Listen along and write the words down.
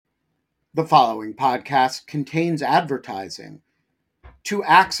The following podcast contains advertising. To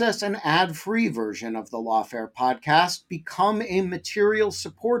access an ad-free version of the Lawfare podcast, become a material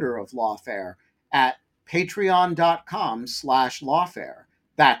supporter of Lawfare at patreon.com/lawfare.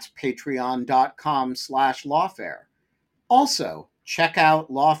 That's patreon.com/lawfare. Also, check out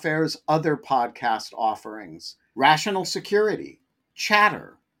Lawfare's other podcast offerings: Rational Security,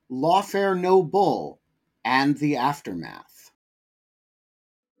 Chatter, Lawfare No Bull, and The Aftermath.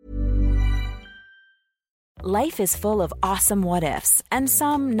 Life is full of awesome what-ifs, and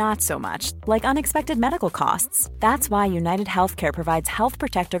some not so much, like unexpected medical costs. That's why United Healthcare provides Health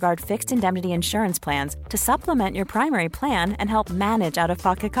Protector Guard fixed indemnity insurance plans to supplement your primary plan and help manage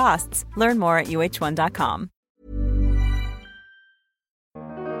out-of-pocket costs. Learn more at uh1.com.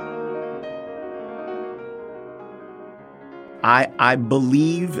 I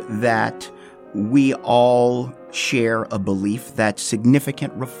believe that we all share a belief that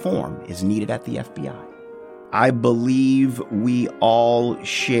significant reform is needed at the FBI. I believe we all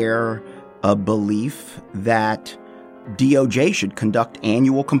share a belief that DOJ should conduct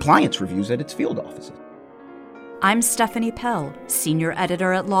annual compliance reviews at its field offices. I'm Stephanie Pell, Senior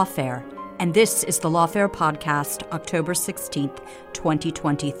Editor at Lawfare, and this is the Lawfare Podcast, October 16th,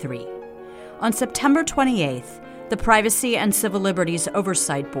 2023. On September 28th, the Privacy and Civil Liberties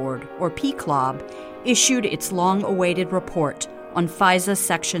Oversight Board, or PCLOB, issued its long-awaited report on FISA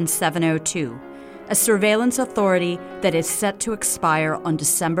Section 702, a surveillance authority that is set to expire on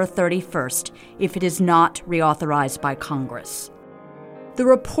December 31st if it is not reauthorized by Congress. The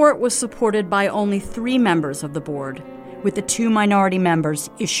report was supported by only 3 members of the board, with the 2 minority members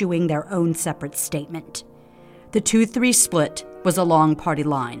issuing their own separate statement. The 2-3 split was along party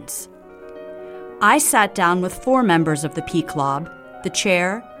lines. I sat down with 4 members of the PCLOB, the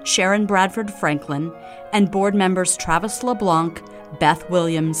chair, Sharon Bradford Franklin, and board members Travis LeBlanc, Beth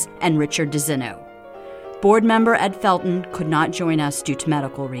Williams, and Richard DeZinno. Board member Ed Felton could not join us due to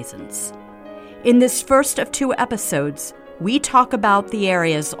medical reasons. In this first of 2 episodes, we talk about the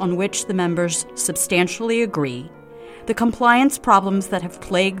areas on which the members substantially agree, the compliance problems that have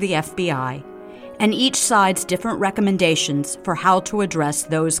plagued the FBI, and each side's different recommendations for how to address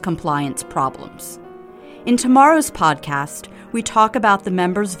those compliance problems. In tomorrow's podcast, we talk about the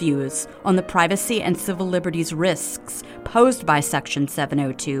members' views on the privacy and civil liberties risks posed by Section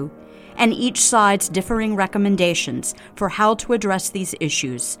 702, and each side's differing recommendations for how to address these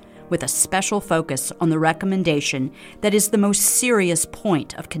issues, with a special focus on the recommendation that is the most serious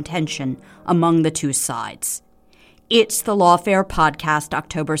point of contention among the 2 sides. It's the Lawfare Podcast,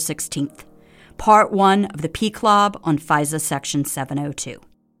 October 16th, Part 1 of the PCLOB on FISA Section 702.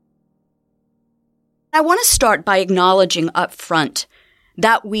 I want to start by acknowledging up front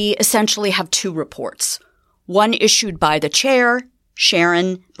that we essentially have 2 reports, one issued by the chair,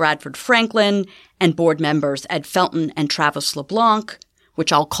 Sharon Bradford Franklin, and board members Ed Felton and Travis LeBlanc,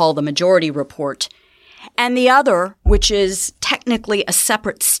 which I'll call the majority report, and the other, which is technically a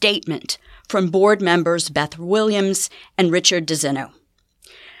separate statement from board members Beth Williams and Richard DeZinno.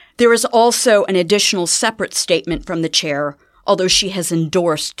 There is also an additional separate statement from the chair, although she has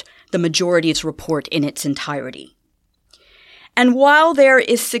endorsed the majority's report in its entirety. And while there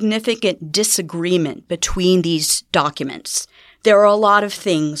is significant disagreement between these documents, there are a lot of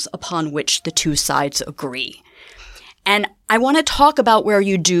things upon which the 2 sides agree. And I want to talk about where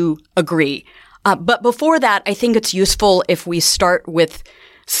you do agree. But before that, I think it's useful if we start with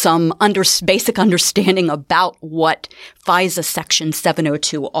some basic understanding about what FISA Section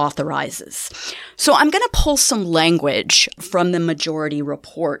 702 authorizes. So I'm going to pull some language from the majority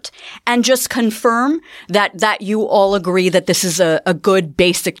report and just confirm that you all agree that this is a good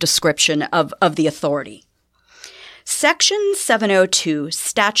basic description of the authority. Section 702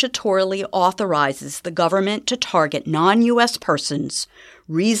 statutorily authorizes the government to target non-U.S. persons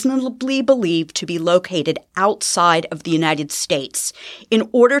reasonably believed to be located outside of the United States in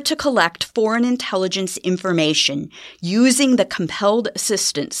order to collect foreign intelligence information using the compelled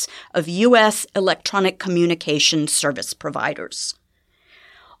assistance of U.S. electronic communications service providers.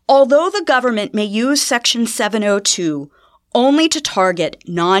 Although the government may use Section 702 only to target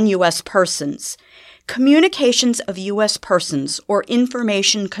non-U.S. persons, communications of U.S. persons or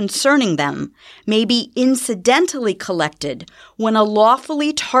information concerning them may be incidentally collected when a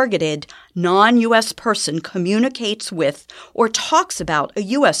lawfully targeted non-U.S. person communicates with or talks about a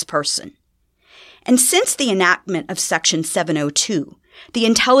U.S. person. And since the enactment of Section 702, the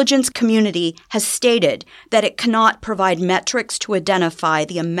intelligence community has stated that it cannot provide metrics to identify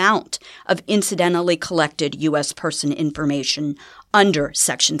the amount of incidentally collected U.S. person information under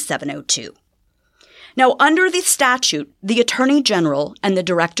Section 702. Now, under the statute, the Attorney General and the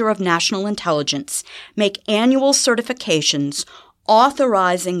Director of National Intelligence make annual certifications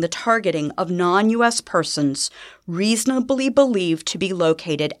authorizing the targeting of non-U.S. persons reasonably believed to be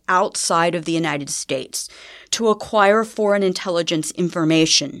located outside of the United States to acquire foreign intelligence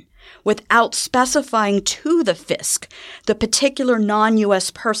information without specifying to the FISC the particular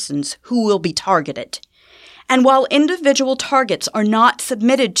non-U.S. persons who will be targeted. And while individual targets are not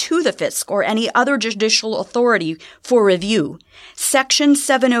submitted to the FISC or any other judicial authority for review, Section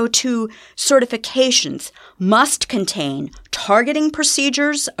 702 certifications must contain targeting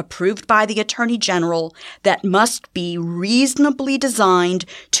procedures approved by the Attorney General that must be reasonably designed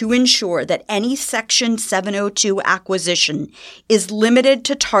to ensure that any Section 702 acquisition is limited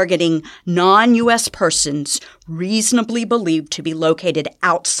to targeting non-U.S. persons reasonably believed to be located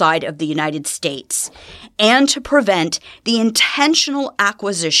outside of the United States, and to prevent the intentional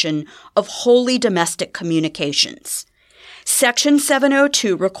acquisition of wholly domestic communications. Section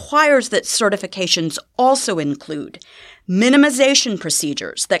 702 requires that certifications also include minimization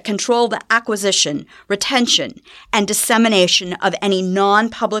procedures that control the acquisition, retention, and dissemination of any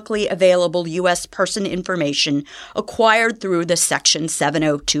non-publicly available U.S. person information acquired through the Section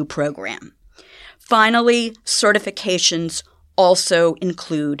 702 program. Finally, certifications also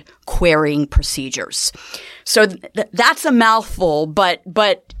include querying procedures. So that's a mouthful, but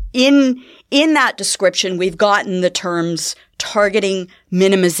in that description, we've gotten the terms targeting,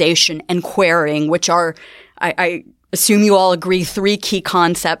 minimization, and querying, which are, I assume you all agree, three key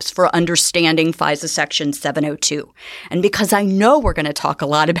concepts for understanding FISA Section 702. And because I know we're going to talk a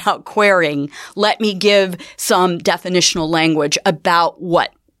lot about querying, let me give some definitional language about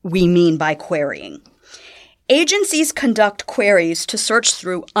what we mean by querying. Agencies conduct queries to search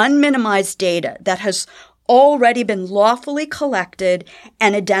through unminimized data that has already been lawfully collected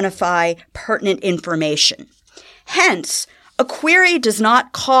and identify pertinent information. Hence, a query does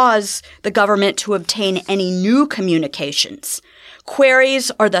not cause the government to obtain any new communications.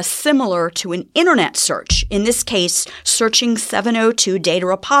 Queries are thus similar to an internet search, in this case, searching 702 data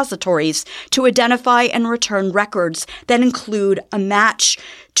repositories to identify and return records that include a match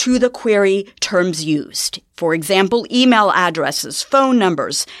to the query terms used. For example, email addresses, phone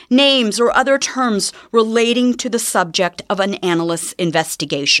numbers, names, or other terms relating to the subject of an analyst's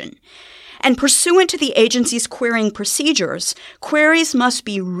investigation. And pursuant to the agency's querying procedures, queries must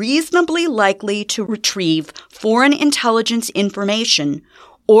be reasonably likely to retrieve foreign intelligence information,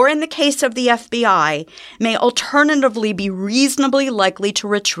 or in the case of the FBI, may alternatively be reasonably likely to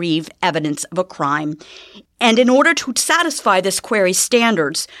retrieve evidence of a crime. And in order to satisfy this query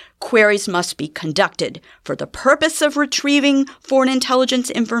standards, queries must be conducted for the purpose of retrieving foreign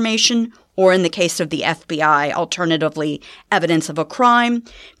intelligence information, or in the case of the FBI, alternatively, evidence of a crime,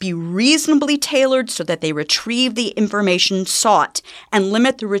 be reasonably tailored so that they retrieve the information sought and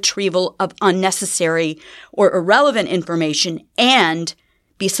limit the retrieval of unnecessary or irrelevant information, and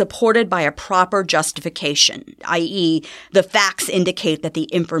be supported by a proper justification, i.e., the facts indicate that the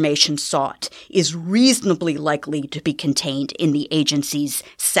information sought is reasonably likely to be contained in the agency's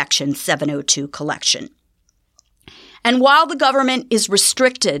Section 702 collection. And while the government is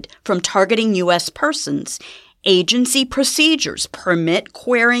restricted from targeting U.S. persons, agency procedures permit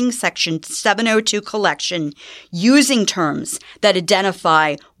querying Section 702 collection using terms that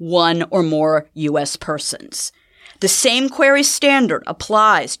identify one or more U.S. persons. The same query standard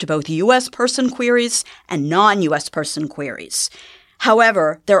applies to both U.S. person queries and non-U.S. person queries.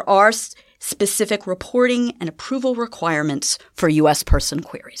 However, there are specific reporting and approval requirements for U.S. person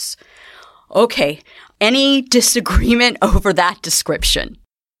queries. Okay, any disagreement over that description?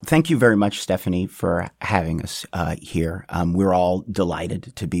 Thank you very much, Stephanie, for having us here. We're all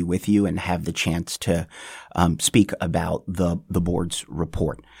delighted to be with you and have the chance to speak about the board's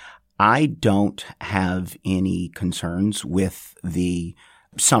report. I don't have any concerns with the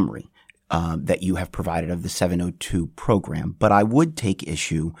summary that you have provided of the 702 program, but I would take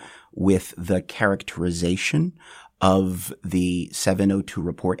issue with the characterization of the 702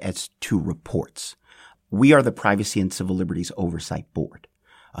 report as two reports. We are the Privacy and Civil Liberties Oversight Board.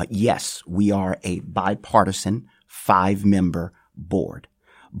 Yes, we are a bipartisan 5-member board,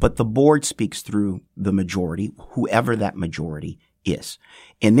 but the board speaks through the majority, whoever that majority is.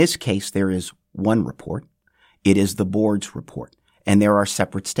 In this case, there is one report. It is the board's report, and there are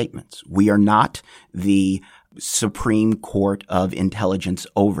separate statements. We are not the Supreme Court of Intelligence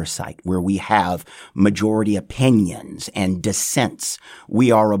Oversight, where we have majority opinions and dissents. We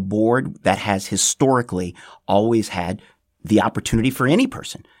are a board that has historically always had the opportunity for any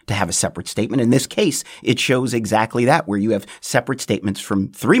person to have a separate statement. In this case, it shows exactly that, where you have separate statements from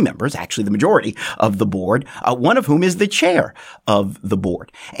 3 members, actually the majority of the board, one of whom is the chair of the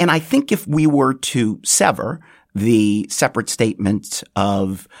board. And I think if we were to sever the separate statements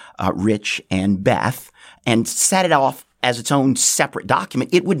of Rich and Beth and set it off as its own separate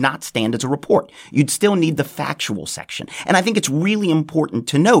document, it would not stand as a report. You'd still need the factual section. And I think it's really important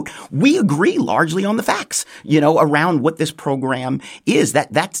to note, we agree largely on the facts, around what this program is.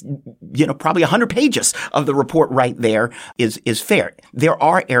 That's probably 100 pages of the report right there is fair. There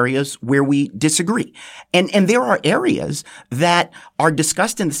are areas where we disagree. And there are areas that are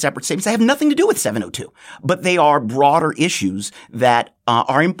discussed in the separate statements that have nothing to do with 702, but they are broader issues that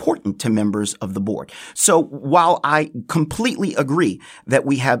are important to members of the board. So while I completely agree that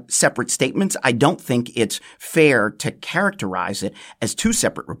we have separate statements, I don't think it's fair to characterize it as 2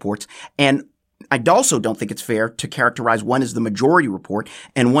 separate reports. And I also don't think it's fair to characterize one as the majority report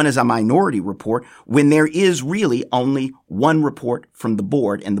and one as a minority report when there is really only one report from the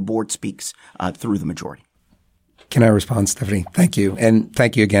board and the board speaks through the majority. Can I respond, Stephanie? Thank you. And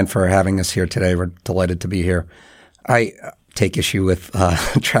thank you again for having us here today. We're delighted to be here. I take issue with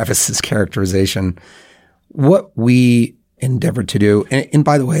Travis's characterization. What we endeavored to do, and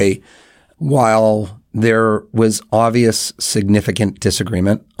by the way, while there was obvious significant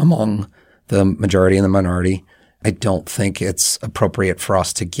disagreement among the majority and the minority, I don't think it's appropriate for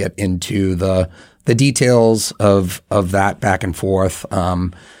us to get into the details of that back and forth,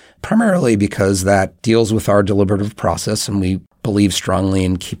 primarily because that deals with our deliberative process, and we believe strongly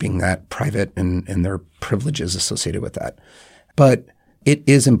in keeping that private and their privileges associated with that. But it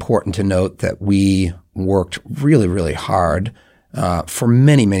is important to note that we worked really, really hard for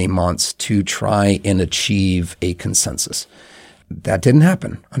many, many months to try and achieve a consensus. That didn't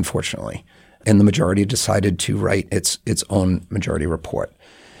happen, unfortunately, and the majority decided to write its own majority report.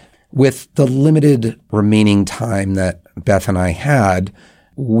 With the limited remaining time that Beth and I had,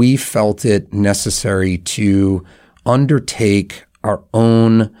 we felt it necessary to undertake our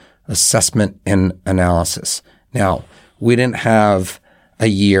own assessment and analysis. Now, we didn't have a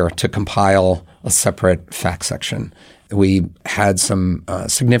year to compile a separate fact section. We had some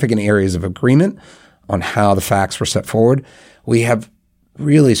significant areas of agreement on how the facts were set forward. We have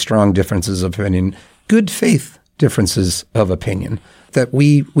really strong differences of opinion, good faith differences of opinion that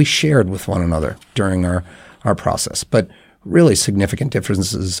we shared with one another during our process, but really significant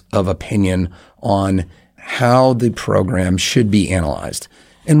differences of opinion on how the program should be analyzed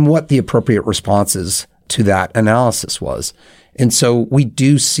and what the appropriate responses to that analysis was. And so we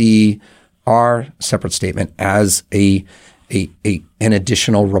do see our separate statement as an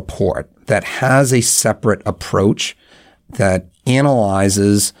additional report that has a separate approach that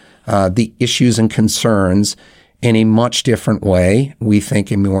analyzes the issues and concerns in a much different way. We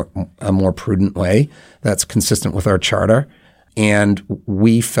think a more prudent way that's consistent with our charter. And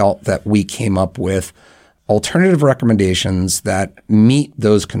we felt that we came up with alternative recommendations that meet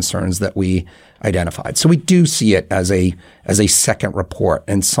those concerns that we identified. So we do see it as a second report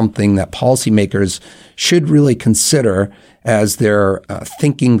and something that policymakers should really consider as they're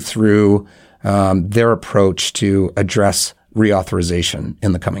thinking through their approach to address reauthorization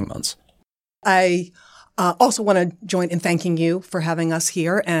in the coming months. I also want to join in thanking you for having us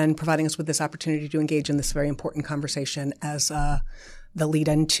here and providing us with this opportunity to engage in this very important conversation as the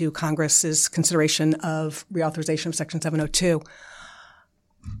lead-in to Congress's consideration of reauthorization of Section 702.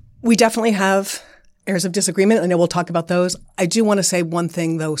 We definitely have areas of disagreement. I know we'll talk about those. I do want to say one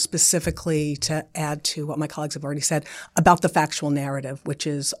thing, though, specifically to add to what my colleagues have already said about the factual narrative, which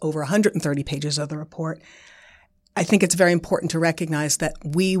is over 130 pages of the report. I think it's very important to recognize that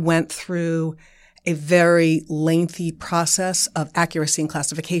we went through a very lengthy process of accuracy and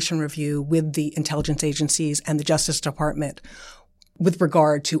classification review with the intelligence agencies and the Justice Department with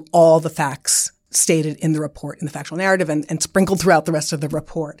regard to all the facts stated in the report, in the factual narrative, and sprinkled throughout the rest of the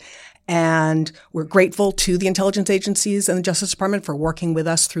report. And we're grateful to the intelligence agencies and the Justice Department for working with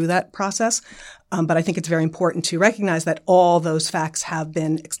us through that process. But I think it's very important to recognize that all those facts have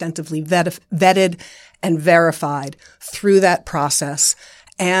been extensively vetted and verified through that process.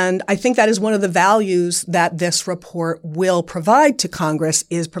 And I think that is one of the values that this report will provide to Congress,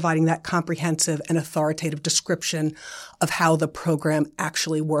 is providing that comprehensive and authoritative description of how the program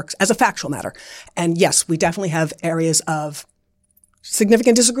actually works as a factual matter. And yes, we definitely have areas of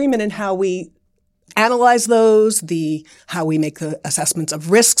significant disagreement in how we analyze those, how we make the assessments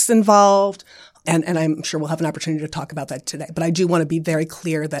of risks involved. And I'm sure we'll have an opportunity to talk about that today. But I do want to be very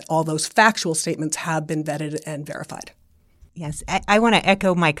clear that all those factual statements have been vetted and verified. Yes, I want to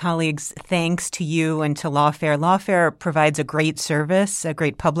echo my colleagues' thanks to you and to Lawfare. Lawfare provides a great service, a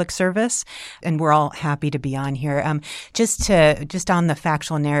great public service, and we're all happy to be on here. Just on the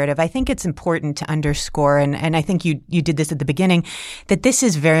factual narrative, I think it's important to underscore, and I think you did this at the beginning, that this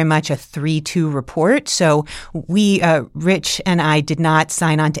is very much a 3-2 report. So we, Rich and I, did not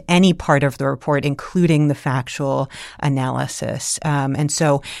sign on to any part of the report, including the factual analysis. And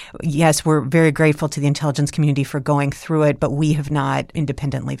so, yes, we're very grateful to the intelligence community for going through it, but we have not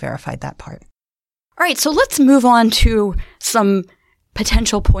independently verified that part. All right, so let's move on to some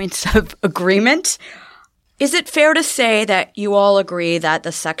potential points of agreement. Is it fair to say that you all agree that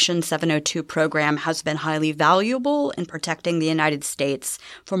the Section 702 program has been highly valuable in protecting the United States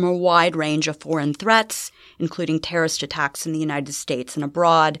from a wide range of foreign threats, including terrorist attacks in the United States and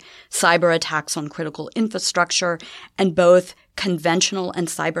abroad, cyber attacks on critical infrastructure, and both conventional and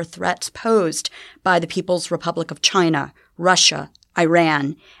cyber threats posed by the People's Republic of China, Russia,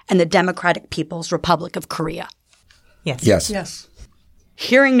 Iran, and the Democratic People's Republic of Korea? Yes. Yes.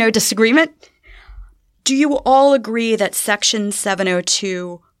 Hearing no disagreement, do you all agree that Section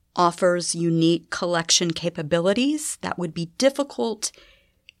 702 offers unique collection capabilities that would be difficult,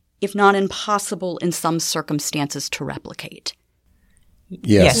 if not impossible, in some circumstances to replicate?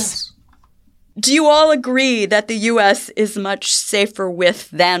 Yes. Do you all agree that the U.S. is much safer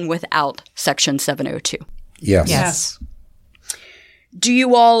with than without Section 702? Yes. Do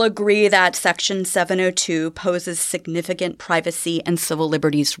you all agree that Section 702 poses significant privacy and civil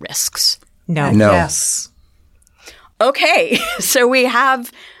liberties risks? No. Yes. Okay, so we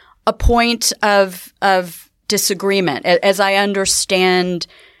have a point of disagreement. As I understand,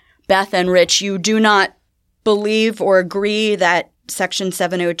 Beth and Rich, you do not believe or agree that Section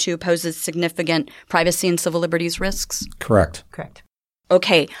 702 poses significant privacy and civil liberties risks? Correct.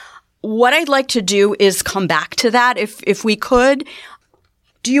 Okay. What I'd like to do is come back to that if we could.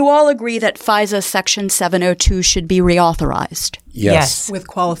 Do you all agree that FISA Section 702 should be reauthorized? Yes. With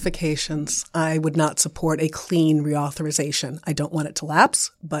qualifications. I would not support a clean reauthorization. I don't want it to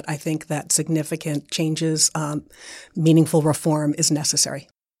lapse, but I think that significant changes, meaningful reform is necessary.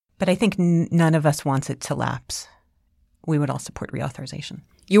 But I think none of us wants it to lapse. We would all support reauthorization.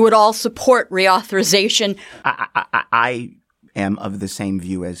 You would all support reauthorization? I am of the same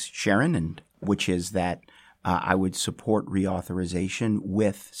view as Sharon, and which is that I would support reauthorization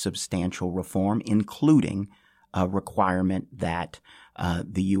with substantial reform, including a requirement that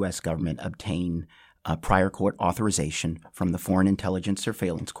the U.S. government obtain prior court authorization from the Foreign Intelligence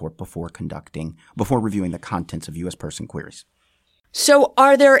Surveillance Court before reviewing the contents of U.S. person queries. So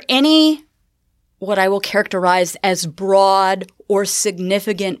are there any, what I will characterize as broad or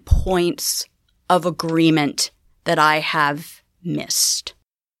significant points of agreement that I have missed?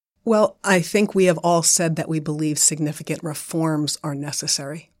 Well, I think we have all said that we believe significant reforms are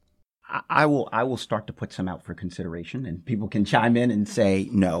necessary. I will start to put some out for consideration, and people can chime in and say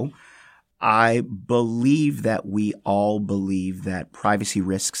no. I believe that we all believe that privacy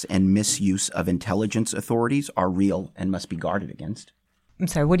risks and misuse of intelligence authorities are real and must be guarded against. I'm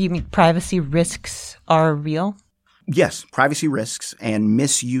sorry, what do you mean privacy risks are real? Yes, privacy risks and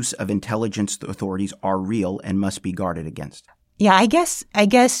misuse of intelligence authorities are real and must be guarded against. Yeah, I guess,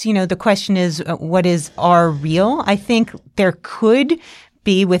 the question is, what are real? I think there could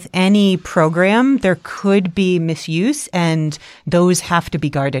be with any program, there could be misuse, and those have to be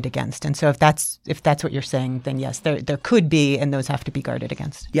guarded against. And so if that's what you're saying, then yes, there could be, and those have to be guarded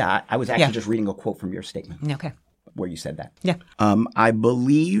against. Yeah, I was actually just reading a quote from your statement. Okay. Where you said that. Yeah. I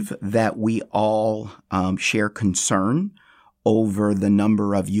believe that we all share concern over the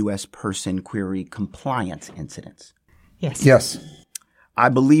number of U.S. person query compliance incidents. Yes. I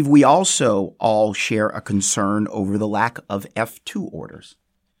believe we also all share a concern over the lack of F2 orders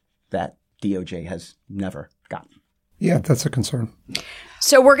that DOJ has never gotten. Yeah, that's a concern.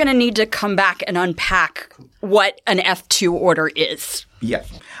 So we're going to need to come back and unpack what an F2 order is.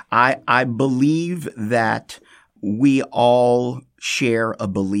 Yes. I believe that we all share a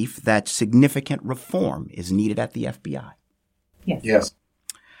belief that significant reform is needed at the FBI. Yes.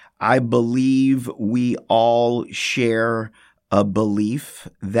 I believe we all share a belief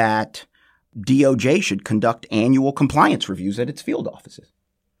that DOJ should conduct annual compliance reviews at its field offices.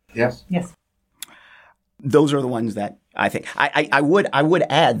 Yes. Those are the ones that I think. I would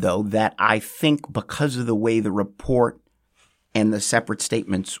add, though, that I think because of the way the report and the separate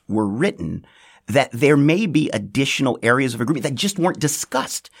statements were written, that there may be additional areas of agreement that just weren't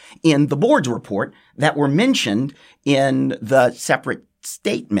discussed in the board's report that were mentioned in the separate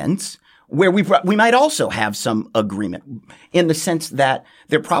statements where we might also have some agreement in the sense that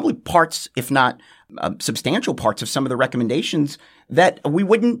there are probably parts, if not substantial parts of some of the recommendations that we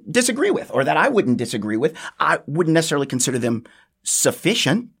wouldn't disagree with, or that I wouldn't disagree with. I wouldn't necessarily consider them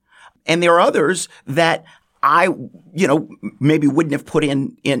sufficient. And there are others that I, maybe wouldn't have put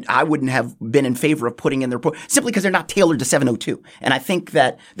in, I wouldn't have been in favor of putting in the report simply because they're not tailored to 702. And I think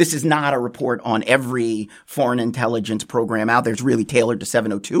that this is not a report on every foreign intelligence program out there. It's really tailored to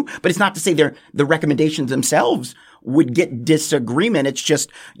 702, but it's not to say the recommendations themselves would get disagreement. It's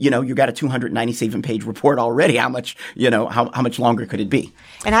just, you got a 297-page report already. How much longer could it be?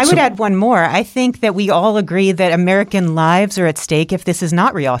 And I would add one more. I think that we all agree that American lives are at stake if this is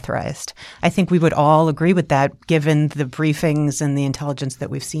not reauthorized. I think we would all agree with that, given the briefings and the intelligence that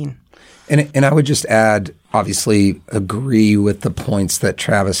we've seen. And I would just add, obviously, agree with the points that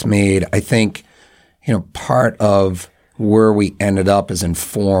Travis made. I think, part of where we ended up is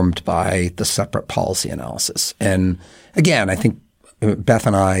informed by the separate policy analysis. And again, I think Beth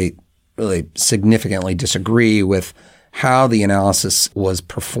and I really significantly disagree with how the analysis was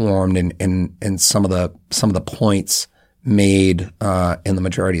performed and some of the points made in the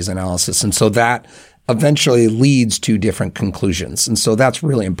majority's analysis. And so that eventually leads to different conclusions. And so that's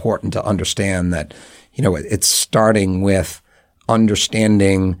really important to understand that, it's starting with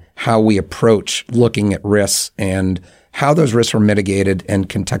understanding how we approach looking at risks and how those risks are mitigated and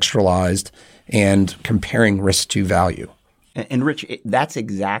contextualized and comparing risk to value. And Rich, that's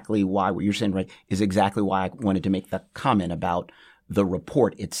exactly why what you're saying, right, is exactly why I wanted to make the comment about the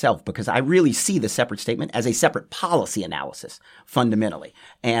report itself, because I really see the separate statement as a separate policy analysis fundamentally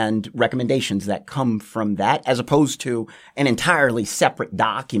and recommendations that come from that as opposed to an entirely separate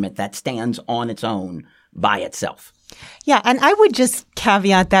document that stands on its own by itself. Yeah, and I would just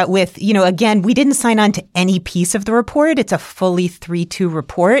caveat that with, again, we didn't sign on to any piece of the report. It's a fully 3-2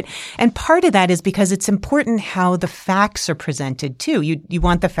 report. And part of that is because it's important how the facts are presented, too. You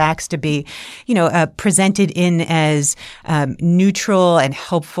want the facts to be, presented in as neutral and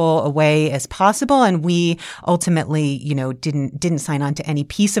helpful a way as possible. And we ultimately, didn't sign on to any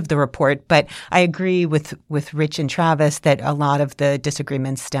piece of the report. But I agree with Rich and Travis that a lot of the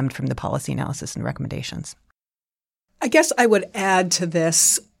disagreements stemmed from the policy analysis and recommendations. I guess I would add to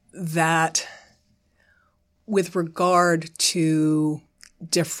this that with regard to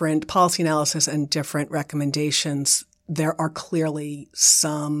different policy analysis and different recommendations, there are clearly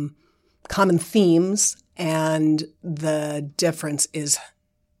some common themes, and the difference is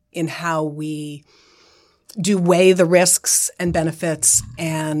in how we do weigh the risks and benefits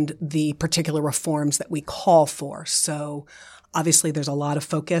and the particular reforms that we call for. So obviously, there's a lot of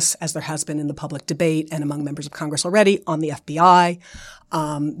focus, as there has been in the public debate and among members of Congress already, on the FBI.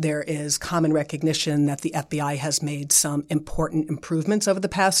 There is common recognition that the FBI has made some important improvements over the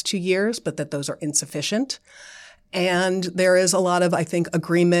past 2 years, but that those are insufficient. And there is a lot of, I think,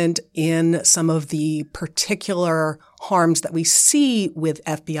 agreement in some of the particular harms that we see with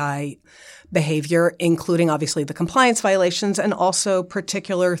FBI behavior, including obviously the compliance violations and also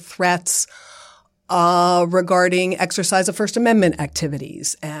particular threats regarding exercise of First Amendment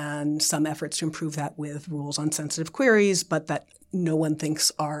activities and some efforts to improve that with rules on sensitive queries, but that no one thinks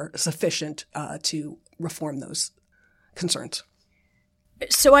are sufficient to reform those concerns.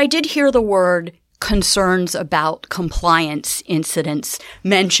 So I did hear the word concerns about compliance incidents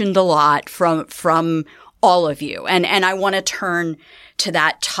mentioned a lot from all of you. And I want to turn to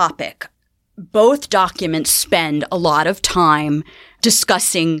that topic. Both documents spend a lot of time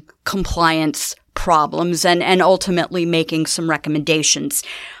discussing compliance problems and ultimately making some recommendations.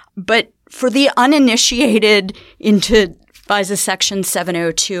 But for the uninitiated into FISA Section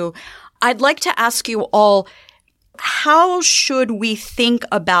 702, I'd like to ask you all, how should we think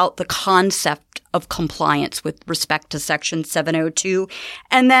about the concept of compliance with respect to Section 702?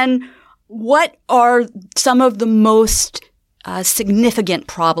 And then what are some of the most significant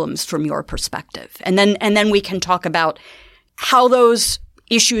problems from your perspective? And then we can talk about how those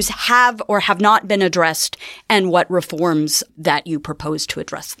issues have or have not been addressed and what reforms that you propose to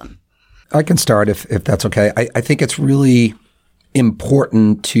address them. I can start if that's okay. I think it's really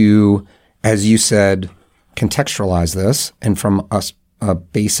important to, as you said, contextualize this. And from us, a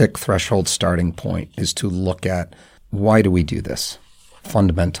basic threshold starting point is to look at, why do we do this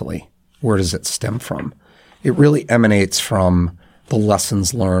fundamentally? Where does it stem from? It really emanates from the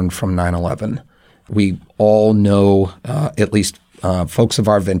lessons learned from 9/11. We all know, at least folks of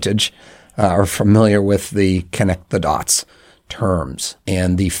our vintage, are familiar with the connect the dots terms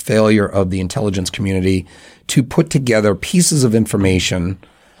and the failure of the intelligence community to put together pieces of information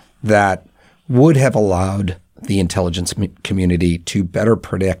that would have allowed the intelligence community to better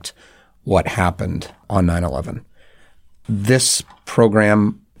predict what happened on 9/11. This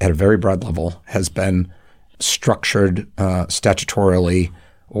program at a very broad level, has been structured statutorily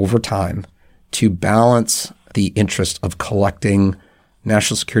over time to balance the interest of collecting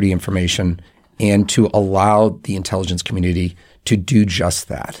national security information and to allow the intelligence community to do just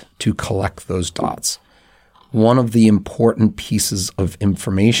that, to collect those dots. One of the important pieces of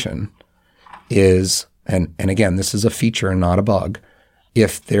information is, and again, this is a feature and not a bug,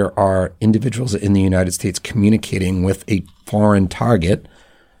 if there are individuals in the United States communicating with a foreign target,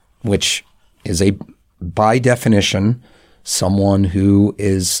 which is by definition, someone who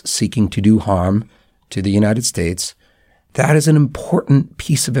is seeking to do harm to the United States, that is an important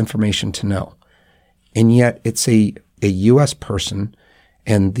piece of information to know. And yet it's a U.S. person,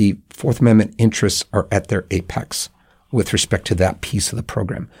 and the Fourth Amendment interests are at their apex with respect to that piece of the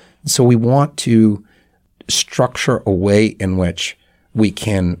program. So we want to structure a way in which we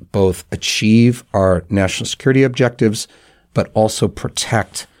can both achieve our national security objectives, but also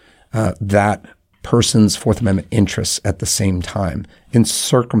protect that person's Fourth Amendment interests at the same time and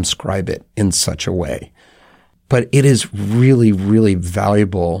circumscribe it in such a way. But it is really, really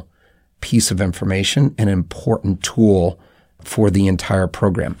valuable piece of information, an important tool for the entire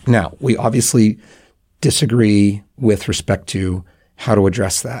program. Now, we obviously disagree with respect to how to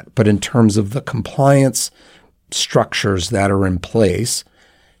address that. But in terms of the compliance structures that are in place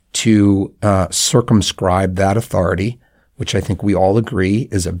to circumscribe that authority, which I think we all agree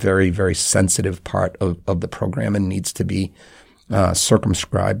is a very, very sensitive part of the program and needs to be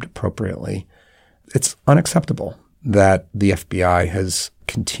circumscribed appropriately, it's unacceptable that the FBI has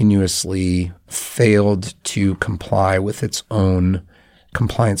continuously failed to comply with its own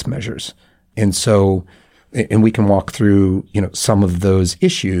compliance measures. And so, and we can walk through, some of those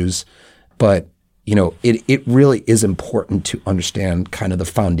issues, but, it really is important to understand kind of the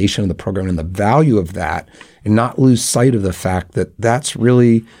foundation of the program and the value of that and not lose sight of the fact that that's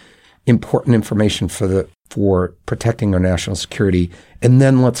really important information for protecting our national security. And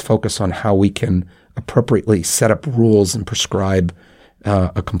then let's focus on how we can appropriately set up rules and prescribe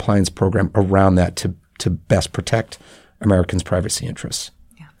a compliance program around that to best protect Americans' privacy interests.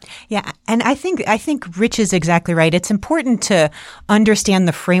 Yeah, and I think Rich is exactly right. It's important to understand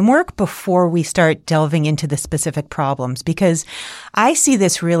the framework before we start delving into the specific problems, because I see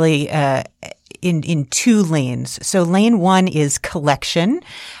this really in two lanes. So lane one is collection.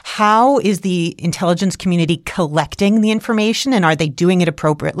 How is the intelligence community collecting the information, and are they doing it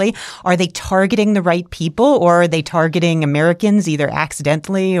appropriately? Are they targeting the right people, or are they targeting Americans either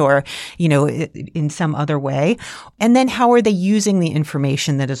accidentally or, in some other way? And then how are they using the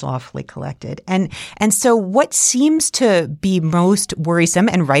information that is lawfully collected? And so what seems to be most worrisome,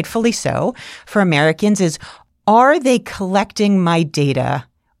 and rightfully so, for Americans is, are they collecting my data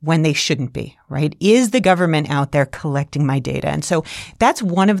when they shouldn't be, right? Is the government out there collecting my data? And so that's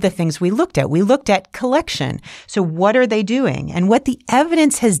one of the things we looked at. We looked at collection. So what are they doing? And what the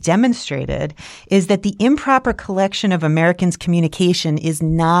evidence has demonstrated is that the improper collection of Americans' communication is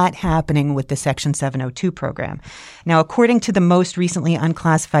not happening with the Section 702 program. Now, according to the most recently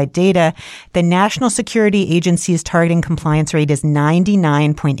unclassified data, the National Security Agency's targeting compliance rate is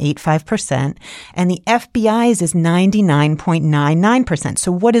 99.85%, and the FBI's is 99.99%.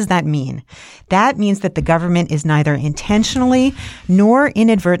 So what does that mean? That means that the government is neither intentionally nor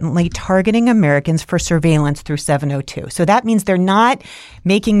inadvertently targeting Americans for surveillance through 702. So that means they're not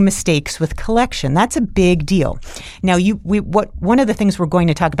making mistakes with collection. That's a big deal. Now, one of the things we're going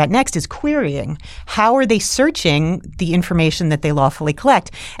to talk about next is querying. How are they searching the information that they lawfully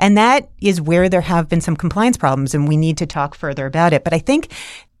collect? And that is where there have been some compliance problems, and we need to talk further about it. But I think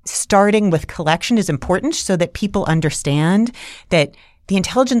starting with collection is important so that people understand that the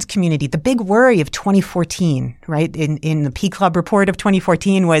intelligence community, the big worry of 2014, right, in the PCLOB report of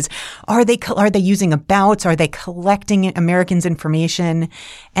 2014 was, are they using abouts? Are they collecting Americans' information?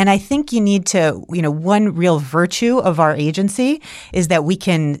 And I think you need to, one real virtue of our agency is that we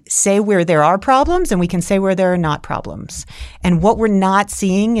can say where there are problems and we can say where there are not problems. And what we're not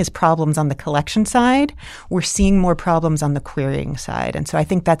seeing is problems on the collection side. We're seeing more problems on the querying side. And so I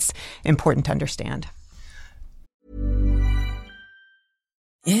think that's important to understand.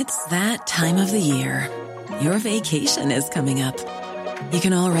 It's that time of the year. Your vacation is coming up. You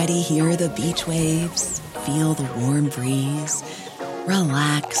can already hear the beach waves, feel the warm breeze,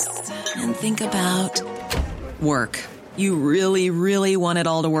 relax, and think about work. You really, really want it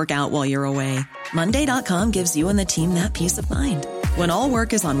all to work out while you're away. Monday.com gives you and the team that peace of mind. When all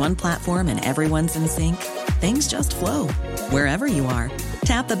work is on one platform and everyone's in sync, things just flow. Wherever you are,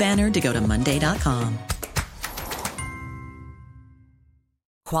 tap the banner to go to Monday.com.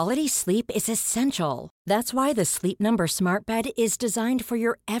 Quality sleep is essential. That's why the Sleep Number Smart Bed is designed for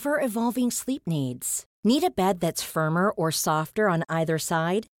your ever-evolving sleep needs. Need a bed that's firmer or softer on either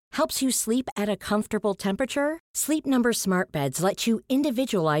side? Helps you sleep at a comfortable temperature? Sleep Number Smart Beds let you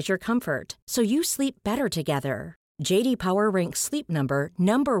individualize your comfort, so you sleep better together. J.D. Power ranks Sleep Number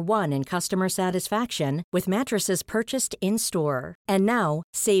number 1 in customer satisfaction with mattresses purchased in-store. And now,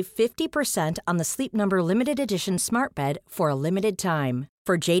 save 50% on the Sleep Number Limited Edition Smart Bed for a limited time.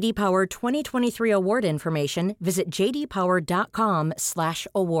 For J.D. Power 2023 award information, visit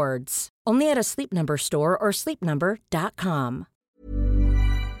jdpower.com/awards. Only at a Sleep Number store or sleepnumber.com.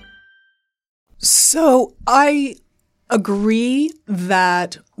 So I agree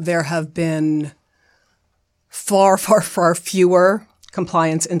that there have been far fewer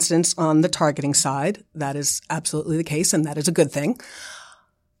compliance incidents on the targeting side. That is absolutely the case, and that is a good thing.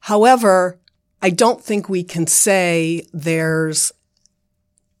 However, I don't think we can say there's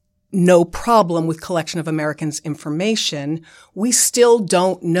no problem with collection of Americans' information. We still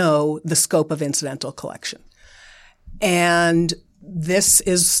don't know the scope of incidental collection. And this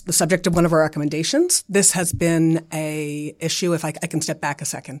is the subject of one of our recommendations. This has been a issue, if I can step back a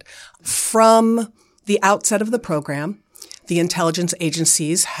second. From the outset of the program, the intelligence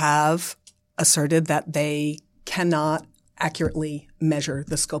agencies have asserted that they cannot accurately measure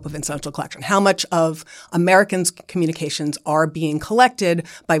the scope of incidental collection. How much of Americans' communications are being collected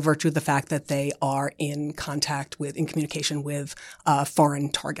by virtue of the fact that they are in communication with foreign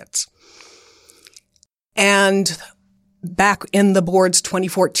targets. And back in the board's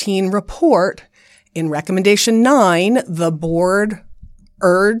 2014 report, in recommendation 9, the board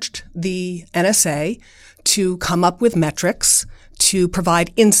urged the NSA to come up with metrics to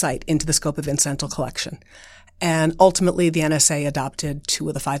provide insight into the scope of incidental collection. And ultimately, the NSA adopted 2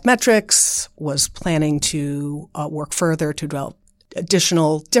 of the 5 metrics, was planning to work further to develop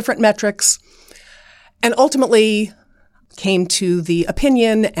additional different metrics, and ultimately came to the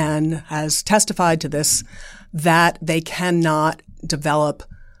opinion and has testified to this that they cannot develop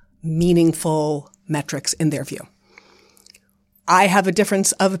meaningful metrics in their view. I have a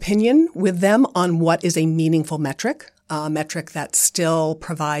difference of opinion with them on what is a meaningful metric, a metric that still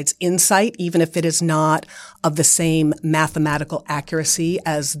provides insight, even if it is not of the same mathematical accuracy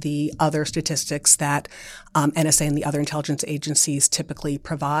as the other statistics that NSA and the other intelligence agencies typically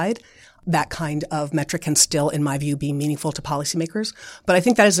provide. That kind of metric can still, in my view, be meaningful to policymakers. But I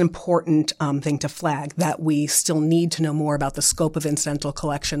think that is an important thing to flag, that we still need to know more about the scope of incidental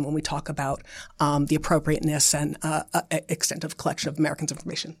collection when we talk about the appropriateness and extent of collection of Americans'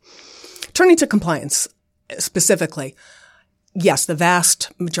 information. Turning to compliance specifically, yes, the vast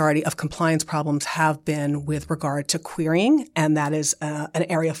majority of compliance problems have been with regard to querying, and that is an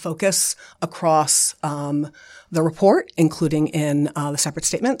area of focus across the report, including in the separate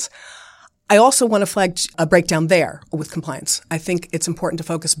statements. I also want to flag a breakdown there with compliance. I think it's important to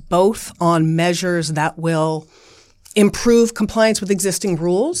focus both on measures that will improve compliance with existing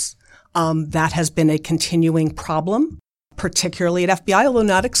rules. That has been a continuing problem, particularly at FBI, although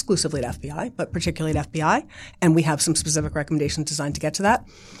not exclusively at FBI, but particularly at FBI. And we have some specific recommendations designed to get to that.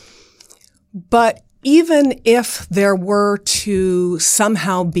 But even if there were to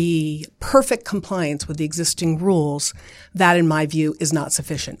somehow be perfect compliance with the existing rules, that, in my view, is not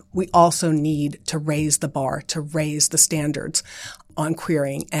sufficient. We also need to raise the bar, to raise the standards on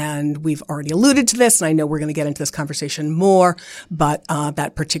querying. And we've already alluded to this, and I know we're going to get into this conversation more, but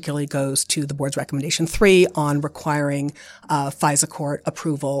that particularly goes to the board's recommendation 3 on requiring FISA court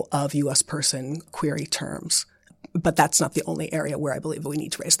approval of U.S. person query terms. But that's not the only area where I believe we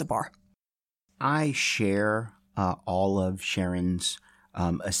need to raise the bar. I share all of Sharon's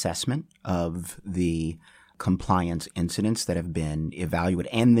assessment of the compliance incidents that have been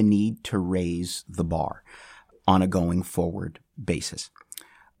evaluated and the need to raise the bar on a going forward basis.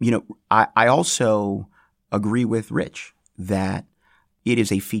 You know, I also agree with Rich that it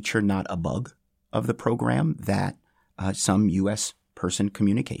is a feature, not a bug, of the program that some U.S. person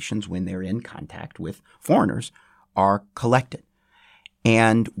communications, when they're in contact with foreigners, are collected.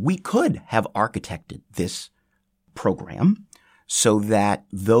 And we could have architected this program so that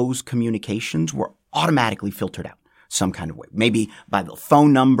those communications were automatically filtered out some kind of way, maybe by the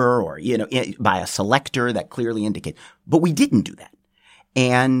phone number or, by a selector that clearly indicates. But we didn't do that.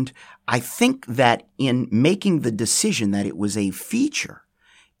 And I think that in making the decision that it was a feature,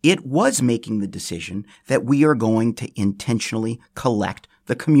 it was making the decision that we are going to intentionally collect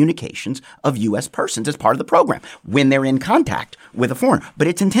the communications of U.S. persons as part of the program when they're in contact with a foreigner. But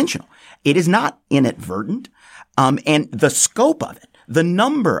it's intentional. It is not inadvertent. And the scope of it, the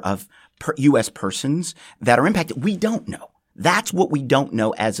number of U.S. persons that are impacted, we don't know. That's what we don't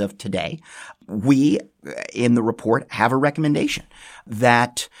know as of today. We, in the report, have a recommendation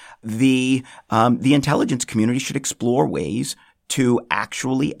that the intelligence community should explore ways to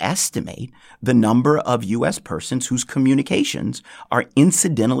actually estimate the number of U.S. persons whose communications are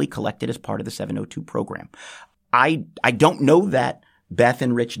incidentally collected as part of the 702 program. I don't know that Beth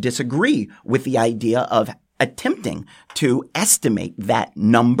and Rich disagree with the idea of attempting to estimate that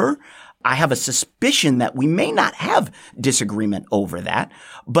number. I have a suspicion that we may not have disagreement over that,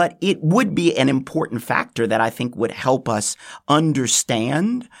 but it would be an important factor that I think would help us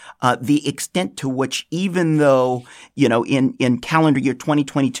understand the extent to which, even though, in calendar year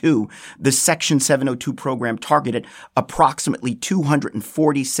 2022, the Section 702 program targeted approximately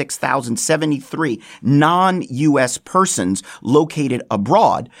 246,073 non-U.S. persons located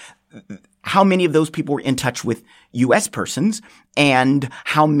abroad, how many of those people were in touch with U.S. persons and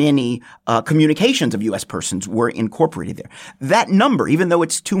how many communications of U.S. persons were incorporated there. That number, even though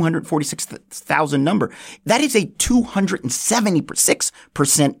it's 246,000 number, that is a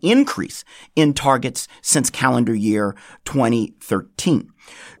 276% increase in targets since calendar year 2013.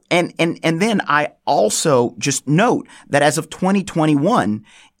 And then I also just note that as of 2021,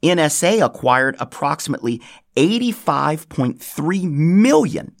 NSA acquired approximately 85.3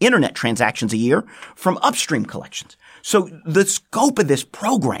 million internet transactions a year from upstream collections. So the scope of this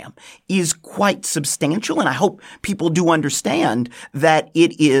program is quite substantial, and I hope people do understand that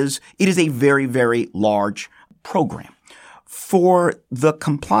it is a very, very large program. For the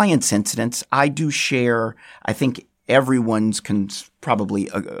compliance incidents, I do share, I think, everyone's probably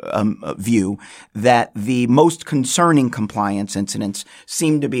a view that the most concerning compliance incidents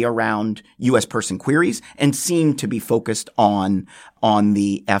seem to be around U.S. person queries and seem to be focused on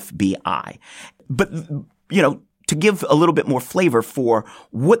the FBI. But, to give a little bit more flavor for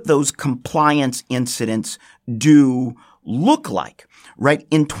what those compliance incidents do look like, right?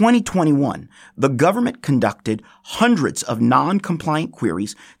 In 2021, the government conducted hundreds of non-compliant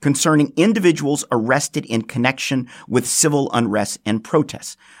queries concerning individuals arrested in connection with civil unrest and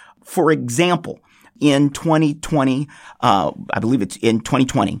protests. For example, in 2020, I believe it's in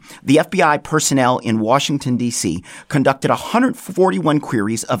 2020, the FBI personnel in Washington, D.C. conducted 141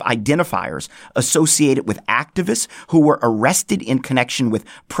 queries of identifiers associated with activists who were arrested in connection with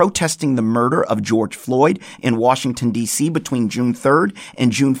protesting the murder of George Floyd in Washington, D.C. between June 3rd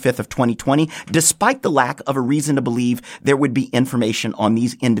and June 5th of 2020, despite the lack of a reason to believe there would be information on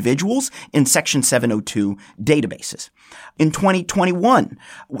these individuals in Section 702 databases. In 2021,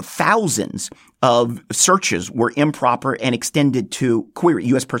 thousands of searches were improper and extended to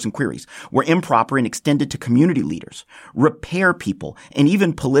U.S. person queries, were improper and extended to community leaders, repair people, and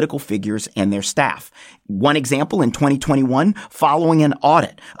even political figures and their staff. One example, in 2021, following an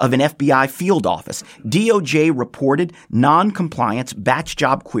audit of an FBI field office, DOJ reported non-compliance batch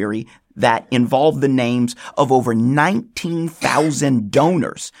job query that involved the names of over 19,000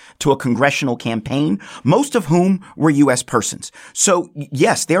 donors to a congressional campaign, most of whom were U.S. persons. So,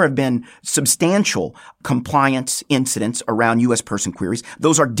 yes, there have been substantial compliance incidents around U.S. person queries.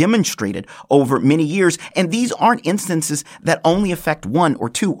 Those are demonstrated over many years, and these aren't instances that only affect 1 or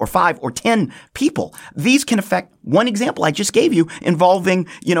 2 or 5 or 10 people. These can affect, one example I just gave you involving,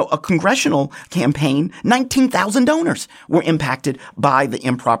 a congressional campaign, 19,000 donors were impacted by the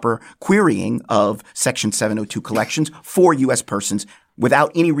improper querying of Section 702 collections for U.S. persons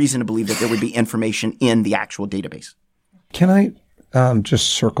without any reason to believe that there would be information in the actual database. Can I just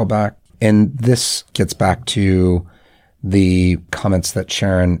circle back? And this gets back to the comments that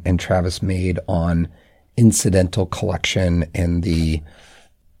Sharon and Travis made on incidental collection and the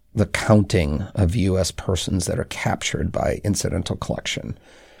counting of U.S. persons that are captured by incidental collection.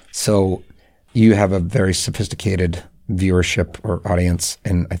 So you have a very sophisticated viewership or audience,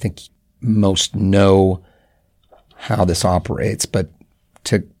 and I think most know how this operates. But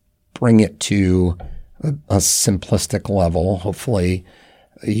to bring it to a simplistic level, hopefully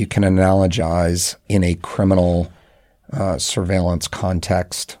you can analogize in a criminal surveillance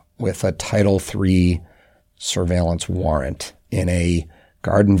context with a Title III surveillance warrant in a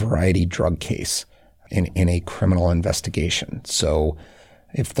garden variety drug case in a criminal investigation. So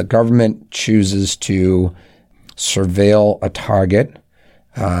if the government chooses to surveil a target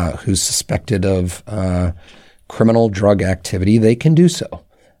who's suspected of criminal drug activity, they can do so.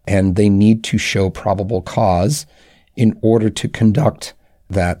 And they need to show probable cause in order to conduct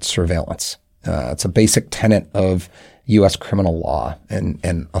that surveillance. It's a basic tenet of U.S. criminal law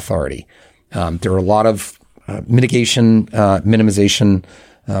and authority. There are a lot of minimization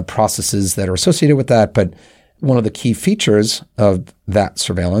processes that are associated with that, but one of the key features of that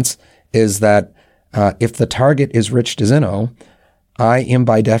surveillance is that If the target is Rich DeZinno, I am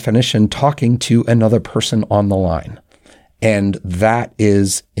by definition talking to another person on the line. And that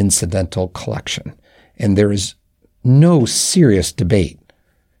is incidental collection. And there is no serious debate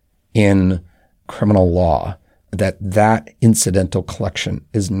in criminal law that incidental collection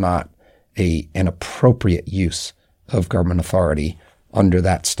is not an appropriate use of government authority under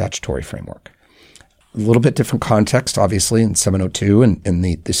that statutory framework. A little bit different context, obviously, in 702 and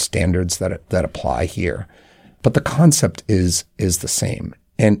the standards that apply here. But the concept is the same.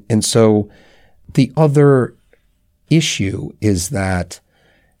 And so the other issue is that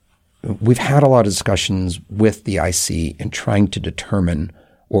we've had a lot of discussions with the IC in trying to determine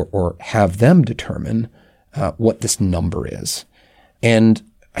or have them determine what this number is. And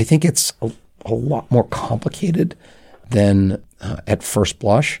I think it's a lot more complicated than at first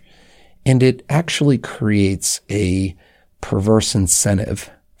blush. And it actually creates a perverse incentive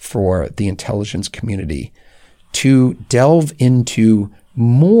for the intelligence community to delve into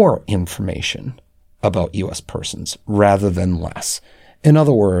more information about U.S. persons rather than less. In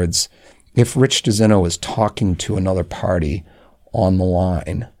other words, if Rich DeZinno is talking to another party on the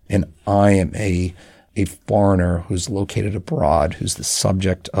line and I am a foreigner who's located abroad, who's the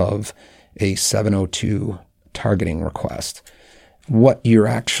subject of a 702 targeting request, what you're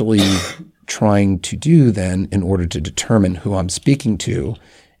actually trying to do then in order to determine who I'm speaking to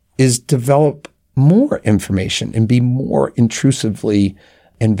is develop more information and be more intrusively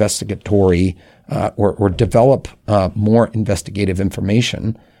investigatory or develop more investigative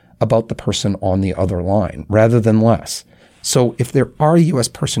information about the person on the other line rather than less. So if there are U.S.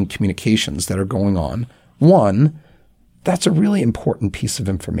 person communications that are going on, one, that's a really important piece of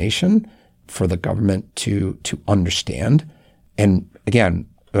information for the government to understand. And again,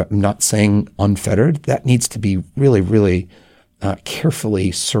 I'm not saying unfettered. That needs to be really, really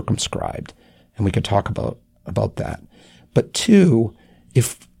carefully circumscribed. And we could talk about that. But two,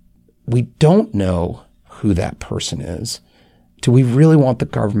 if we don't know who that person is, do we really want the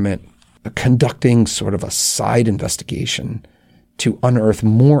government conducting sort of a side investigation to unearth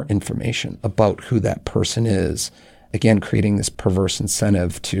more information about who that person is? Again, creating this perverse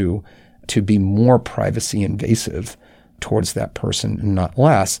incentive to be more privacy invasive towards that person and not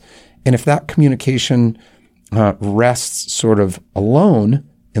less. And if that communication rests sort of alone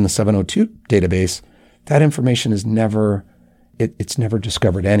in the 702 database, that information is never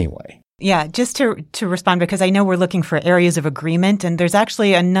discovered anyway. Yeah, just to respond, because I know we're looking for areas of agreement, and there's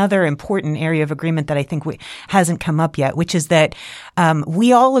actually another important area of agreement that I think hasn't come up yet, which is that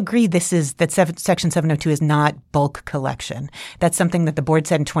we all agree Section 702 is not bulk collection. That's something that the board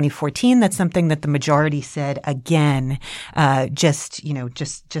said in 2014. That's something that the majority said again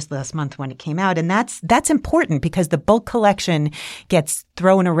just last month when it came out, and that's important because the bulk collection gets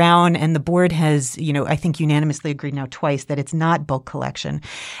thrown around, and the board has I think unanimously agreed now twice that it's not bulk collection.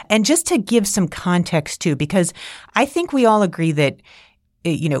 And just to give some context too, because I think we all agree that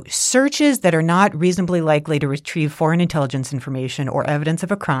searches that are not reasonably likely to retrieve foreign intelligence information or evidence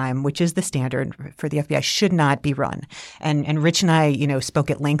of a crime, which is the standard for the FBI, should not be run. And Rich and I, spoke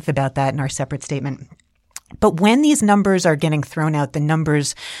at length about that in our separate statement. But when these numbers are getting thrown out, the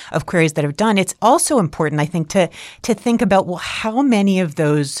numbers of queries that are done, it's also important, I think, to think about, well, how many of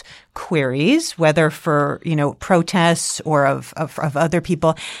those queries, whether for, protests or of other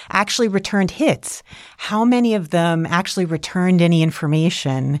people, actually returned hits? How many of them actually returned any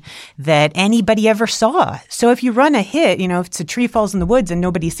information that anybody ever saw? So if you run a hit, if it's a tree falls in the woods and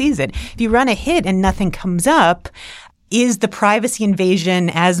nobody sees it, if you run a hit and nothing comes up, is the privacy invasion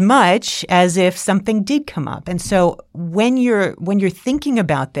as much as if something did come up? And so when you're thinking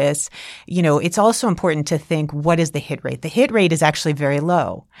about this, it's also important to think, what is the hit rate? The hit rate is actually very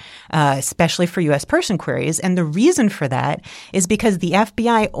low, especially for U.S. person queries. And the reason for that is because the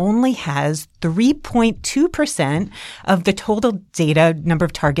FBI only has 3.2% of the total data number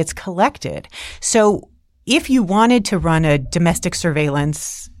of targets collected. So if you wanted to run a domestic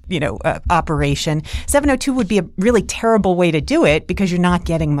surveillance operation, 702 would be a really terrible way to do it because you're not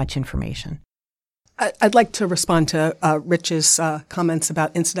getting much information. I'd like to respond to Rich's comments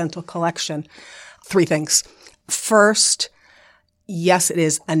about incidental collection. Three things. First, yes, it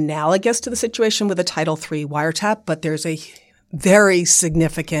is analogous to the situation with a Title III wiretap, but there's a very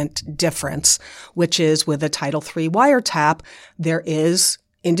significant difference, which is with a Title III wiretap, there is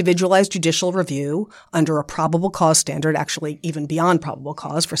individualized judicial review under a probable cause standard, actually even beyond probable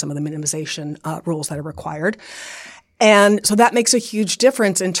cause for some of the minimization rules that are required. And so that makes a huge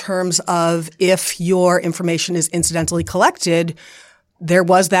difference in terms of if your information is incidentally collected, there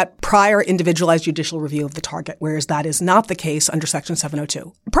was that prior individualized judicial review of the target, whereas that is not the case under Section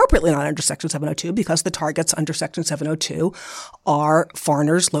 702. Appropriately not under Section 702 because the targets under Section 702 are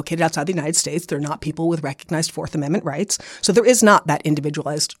foreigners located outside the United States. They're not people with recognized Fourth Amendment rights. So there is not that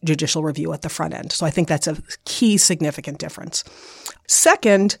individualized judicial review at the front end. So I think that's a key significant difference.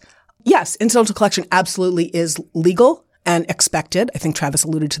 Second, yes, incidental collection absolutely is legal and expected. I think Travis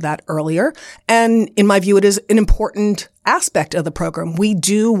alluded to that earlier. And in my view, it is an important aspect of the program. We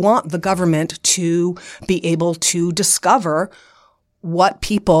do want the government to be able to discover what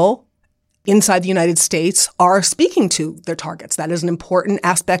people inside the United States are speaking to their targets. That is an important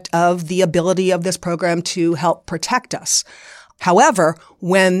aspect of the ability of this program to help protect us. However,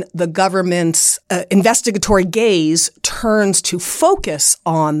 when the government's investigatory gaze turns to focus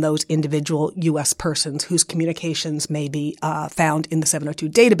on those individual U.S. persons whose communications may be found in the 702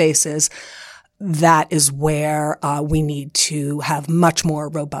 databases, that is where we need to have much more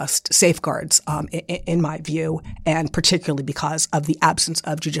robust safeguards, in my view, and particularly because of the absence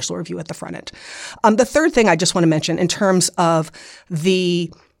of judicial review at the front end. The third thing I just want to mention in terms of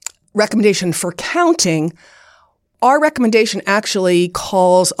the recommendation for counting, our recommendation actually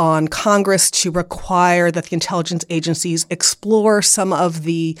calls on Congress to require that the intelligence agencies explore some of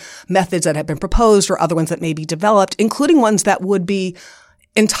the methods that have been proposed or other ones that may be developed, including ones that would be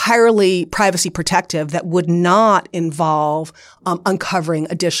entirely privacy protective, that would not involve uncovering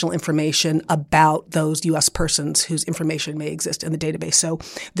additional information about those U.S. persons whose information may exist in the database. So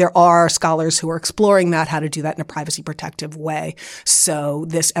there are scholars who are exploring that, how to do that in a privacy protective way. So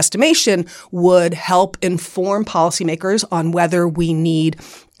this estimation would help inform policymakers on whether we need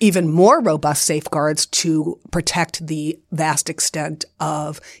even more robust safeguards to protect the vast extent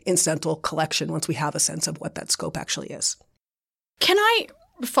of incidental collection once we have a sense of what that scope actually is. Can I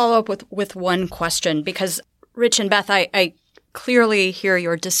follow up with one question? Because Rich and Beth, I clearly hear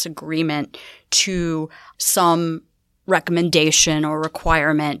your disagreement to some recommendation or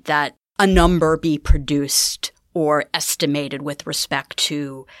requirement that a number be produced or estimated with respect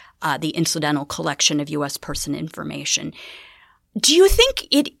to the incidental collection of U.S. person information. Do you think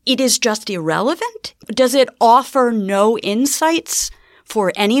it is just irrelevant? Does it offer no insights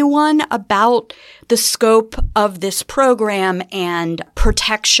for anyone about the scope of this program and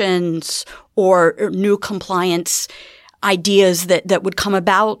protections or new compliance ideas that would come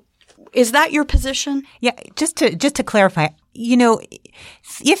about? Is that your position? Yeah, just to clarify,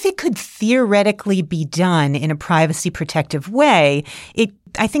 if it could theoretically be done in a privacy protective way,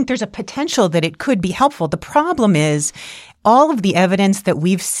 I think there's a potential that it could be helpful. The problem is all of the evidence that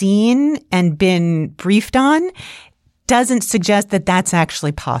we've seen and been briefed on doesn't suggest that that's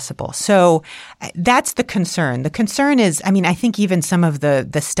actually possible. So that's the concern. The concern is, I think even some of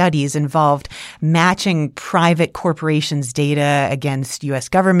the studies involved matching private corporations' data against U.S.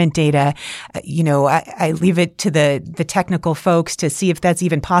 government data. I leave it to the technical folks to see if that's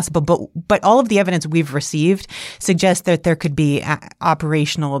even possible. But all of the evidence we've received suggests that there could be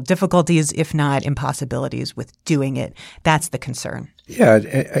operational difficulties, if not impossibilities, with doing it. That's the concern. Yeah,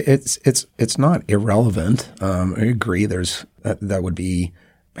 it's not irrelevant. I agree. That would be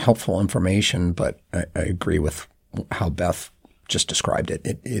helpful information, but I agree with how Beth just described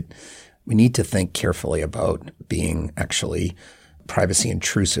it. We need to think carefully about being actually privacy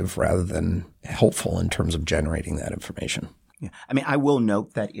intrusive rather than helpful in terms of generating that information. Yeah. I will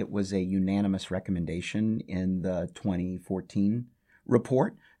note that it was a unanimous recommendation in the 2014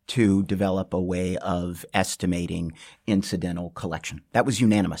 report to develop a way of estimating incidental collection. That was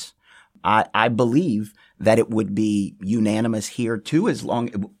unanimous. I believe that it would be unanimous here too, as long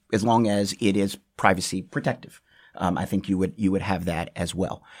as it is privacy protective. I think you would have that as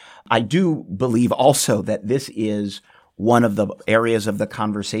well. I do believe also that this is one of the areas of the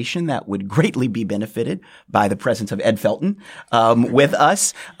conversation that would greatly be benefited by the presence of Ed Felton with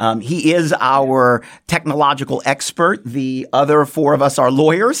us. He is our technological expert. The other four of us are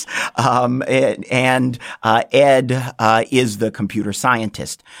lawyers, and Ed is the computer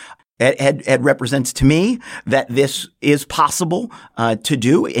scientist. Ed represents to me that this is possible to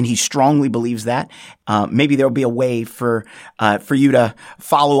do, and he strongly believes that. Maybe there'll be a way for you to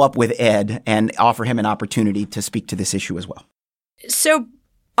follow up with Ed and offer him an opportunity to speak to this issue as well. So,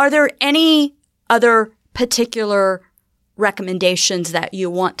 are there any other particular recommendations that you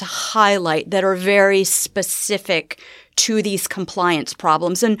want to highlight that are very specific to these compliance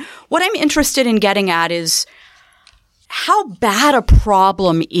problems? And what I'm interested in getting at is, how bad a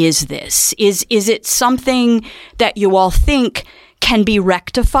problem is this? Is it something that you all think can be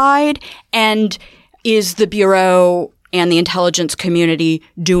rectified? And is the Bureau and the intelligence community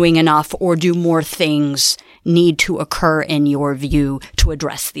doing enough or do more things need to occur in your view to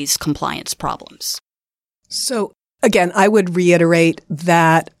address these compliance problems? So again, I would reiterate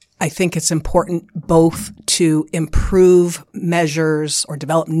that I think it's important both to improve measures or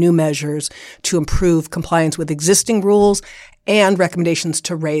develop new measures to improve compliance with existing rules and recommendations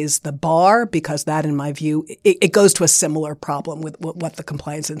to raise the bar, because that, in my view, it goes to a similar problem with what the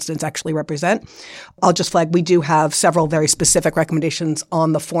compliance incidents actually represent. I'll just flag, we do have several very specific recommendations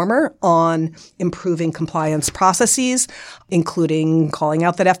on the former on improving compliance processes, including calling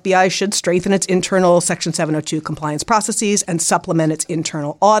out that FBI should strengthen its internal Section 702 compliance processes and supplement its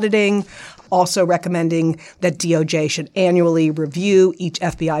internal auditing. Also recommending that DOJ should annually review each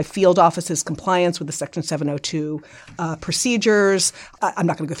FBI field office's compliance with the Section 702 procedures. I'm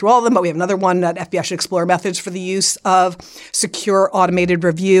not going to go through all of them, but we have another one that FBI should explore methods for the use of secure automated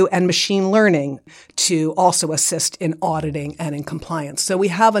review and machine learning to also assist in auditing and in compliance. So we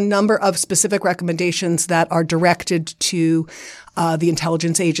have a number of specific recommendations that are directed to the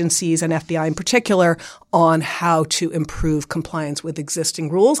intelligence agencies and FBI in particular on how to improve compliance with existing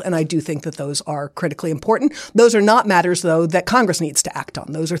rules. And I do think that those are critically important. Those are not matters, though, that Congress needs to act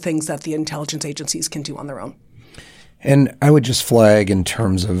on. Those are things that the intelligence agencies can do on their own. And I would just flag in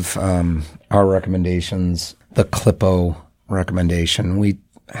terms of our recommendations, the CLIPO recommendation. We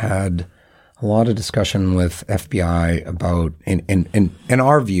had a lot of discussion with FBI about, in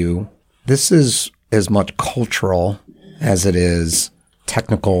our view, this is as much cultural as it is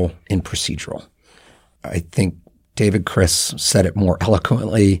technical and procedural. I think David Criss said it more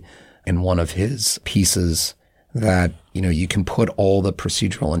eloquently in one of his pieces that, you can put all the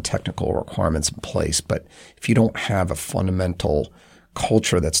procedural and technical requirements in place, but if you don't have a fundamental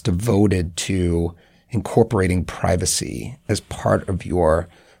culture that's devoted to incorporating privacy as part of your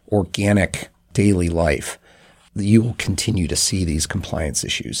organic daily life, you will continue to see these compliance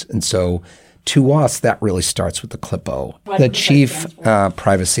issues. And so to us, that really starts with the CLIPO, the Chief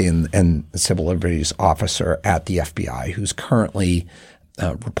Privacy and Civil Liberties Officer at the FBI, who's currently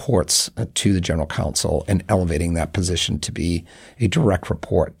reports to the General Counsel and elevating that position to be a direct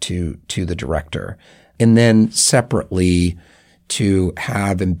report to the Director. And then separately to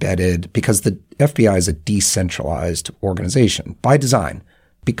have embedded, because the FBI is a decentralized organization by design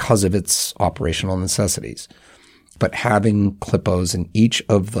because of its operational necessities, but having CLIPOs in each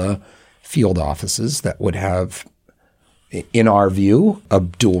of the field offices that would have, in our view, a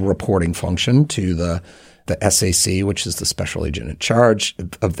dual reporting function to the SAC, which is the special agent in charge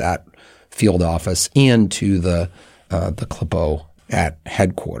of that field office, and to the CLIPO at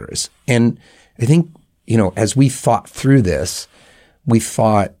headquarters. And I think, as we thought through this, we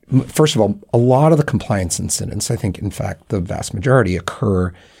thought, first of all, a lot of the compliance incidents, I think, in fact, the vast majority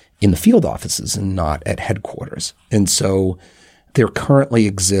occur in the field offices and not at headquarters. And so there currently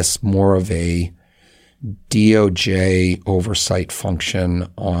exists more of a DOJ oversight function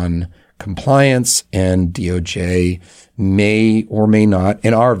on compliance, and DOJ may or may not,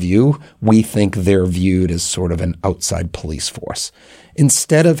 in our view, we think they're viewed as sort of an outside police force.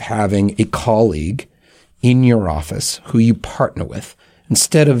 Instead of having a colleague in your office who you partner with,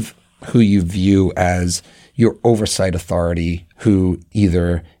 instead of who you view as your oversight authority who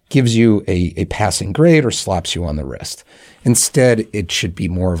either gives you a passing grade or slaps you on the wrist. Instead, it should be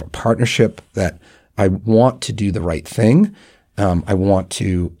more of a partnership that I want to do the right thing. I want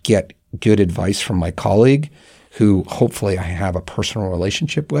to get good advice from my colleague who hopefully I have a personal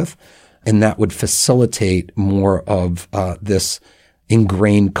relationship with. And that would facilitate more of this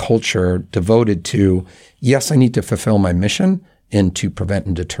ingrained culture devoted to, yes, I need to fulfill my mission and to prevent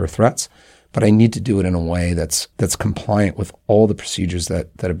and deter threats, but I need to do it in a way that's compliant with all the procedures that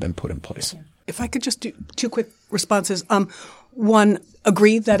have been put in place. If I could just do two quick responses. One,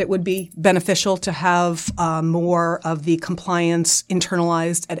 agree that it would be beneficial to have more of the compliance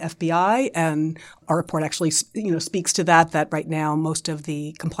internalized at FBI, and our report actually speaks to that right now most of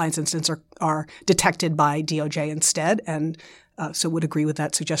the compliance incidents are detected by DOJ instead, and so would agree with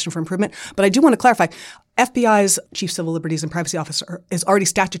that suggestion for improvement. But I do want to clarify, FBI's Chief Civil Liberties and Privacy Officer is already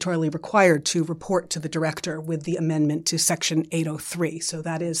statutorily required to report to the director with the amendment to Section 803. So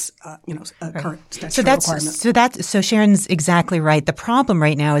that is, a current statutory requirement. So Sharon's exactly right. The problem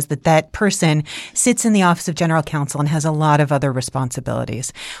right now is that person sits in the Office of General Counsel and has a lot of other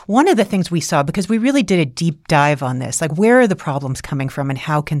responsibilities. One of the things we saw, because we really did a deep dive on this, like where are the problems coming from and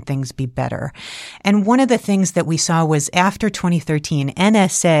how can things be better? And one of the things that we saw was after 2013,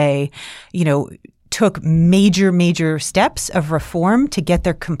 NSA, took major steps of reform to get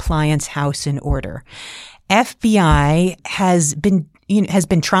their compliance house in order. FBI has been has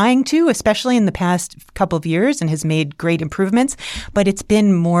been trying to, especially in the past couple of years, and has made great improvements, but it's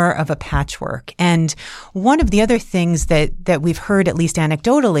been more of a patchwork. And one of the other things that we've heard, at least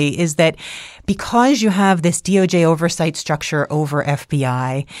anecdotally, is that because you have this DOJ oversight structure over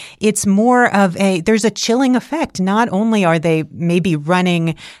FBI, it's more of there's a chilling effect. Not only are they maybe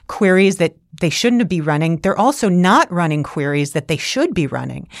running queries that they shouldn't be running, they're also not running queries that they should be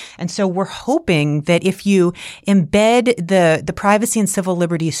running. And so we're hoping that if you embed the privacy and civil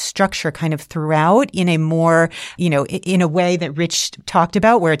liberties structure kind of throughout in a more, in a way that Rich talked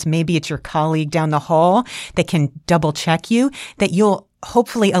about, where maybe it's your colleague down the hall that can double check you, that you'll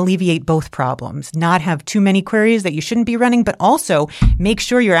hopefully alleviate both problems, not have too many queries that you shouldn't be running, but also make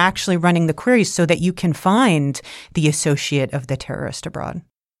sure you're actually running the queries so that you can find the associate of the terrorist abroad.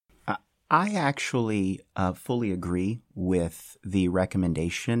 I actually fully agree with the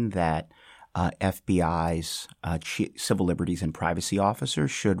recommendation that FBI's civil liberties and privacy officer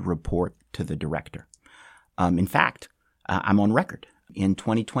should report to the director. In fact, I'm on record. In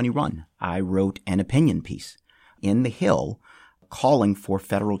 2021, I wrote an opinion piece in The Hill calling for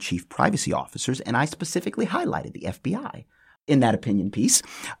federal chief privacy officers, and I specifically highlighted the FBI in that opinion piece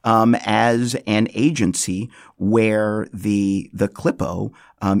as an agency where the CLIPO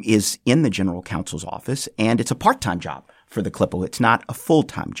is in the general counsel's office, and it's a part-time job for the CLIPO. It's not a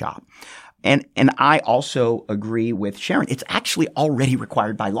full-time job. And I also agree with Sharon. It's actually already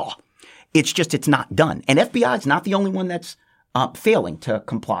required by law. It's not done. And FBI is not the only one that's failing to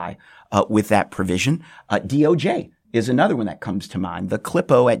comply with that provision. DOJ is another one that comes to mind. The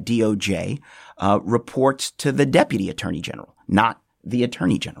CLIPO at DOJ reports to the Deputy Attorney General, not the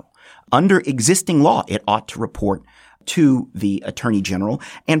Attorney General. Under existing law, it ought to report to the Attorney General.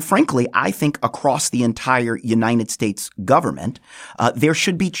 And frankly, I think across the entire United States government, there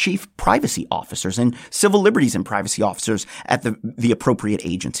should be chief privacy officers and civil liberties and privacy officers at the appropriate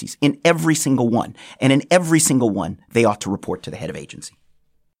agencies in every single one. And in every single one, they ought to report to the head of agency.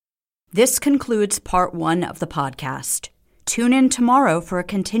 This concludes part 1 of the podcast. Tune in tomorrow for a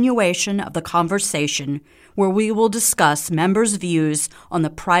continuation of the conversation where we will discuss members' views on the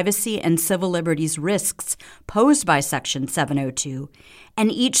privacy and civil liberties risks posed by Section 702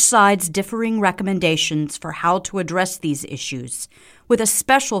 and each side's differing recommendations for how to address these issues, with a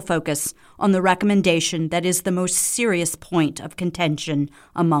special focus on the recommendation that is the most serious point of contention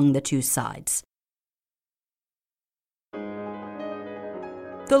among the two sides.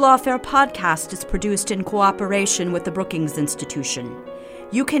 The Lawfare podcast is produced in cooperation with the Brookings Institution.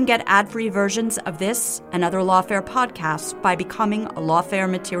 You can get ad-free versions of this and other Lawfare podcasts by becoming a Lawfare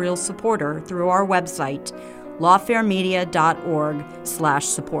Materials supporter through our website,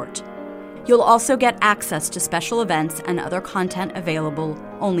 lawfaremedia.org/support. You'll also get access to special events and other content available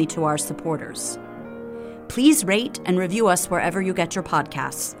only to our supporters. Please rate and review us wherever you get your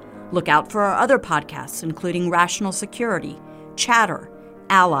podcasts. Look out for our other podcasts, including Rational Security, Chatter,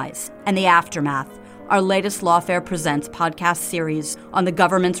 Allies, and The Aftermath, our latest Lawfare Presents podcast series on the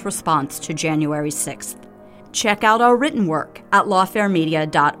government's response to January 6th. Check out our written work at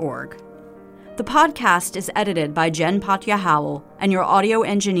lawfaremedia.org. The podcast is edited by Jen Patja-Howell, and your audio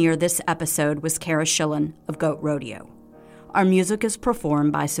engineer this episode was Kara Schillen of Goat Rodeo. Our music is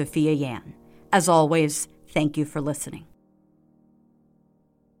performed by Sophia Yan. As always, thank you for listening.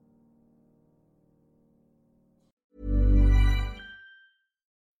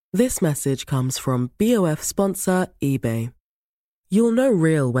 This message comes from BOF sponsor eBay. You'll know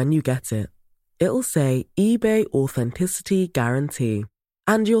real when you get it. It'll say eBay Authenticity Guarantee.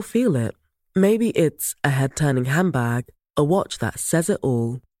 And you'll feel it. Maybe it's a head-turning handbag, a watch that says it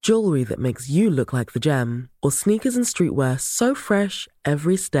all, jewelry that makes you look like the gem, or sneakers and streetwear so fresh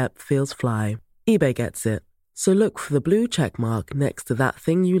every step feels fly. eBay gets it. So look for the blue check mark next to that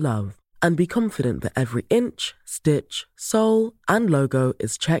thing you love. And be confident that every inch, stitch, sole, and logo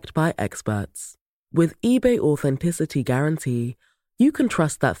is checked by experts. With eBay Authenticity Guarantee, you can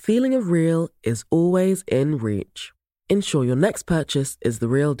trust that feeling of real is always in reach. Ensure your next purchase is the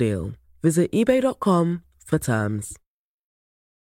real deal. Visit eBay.com for terms.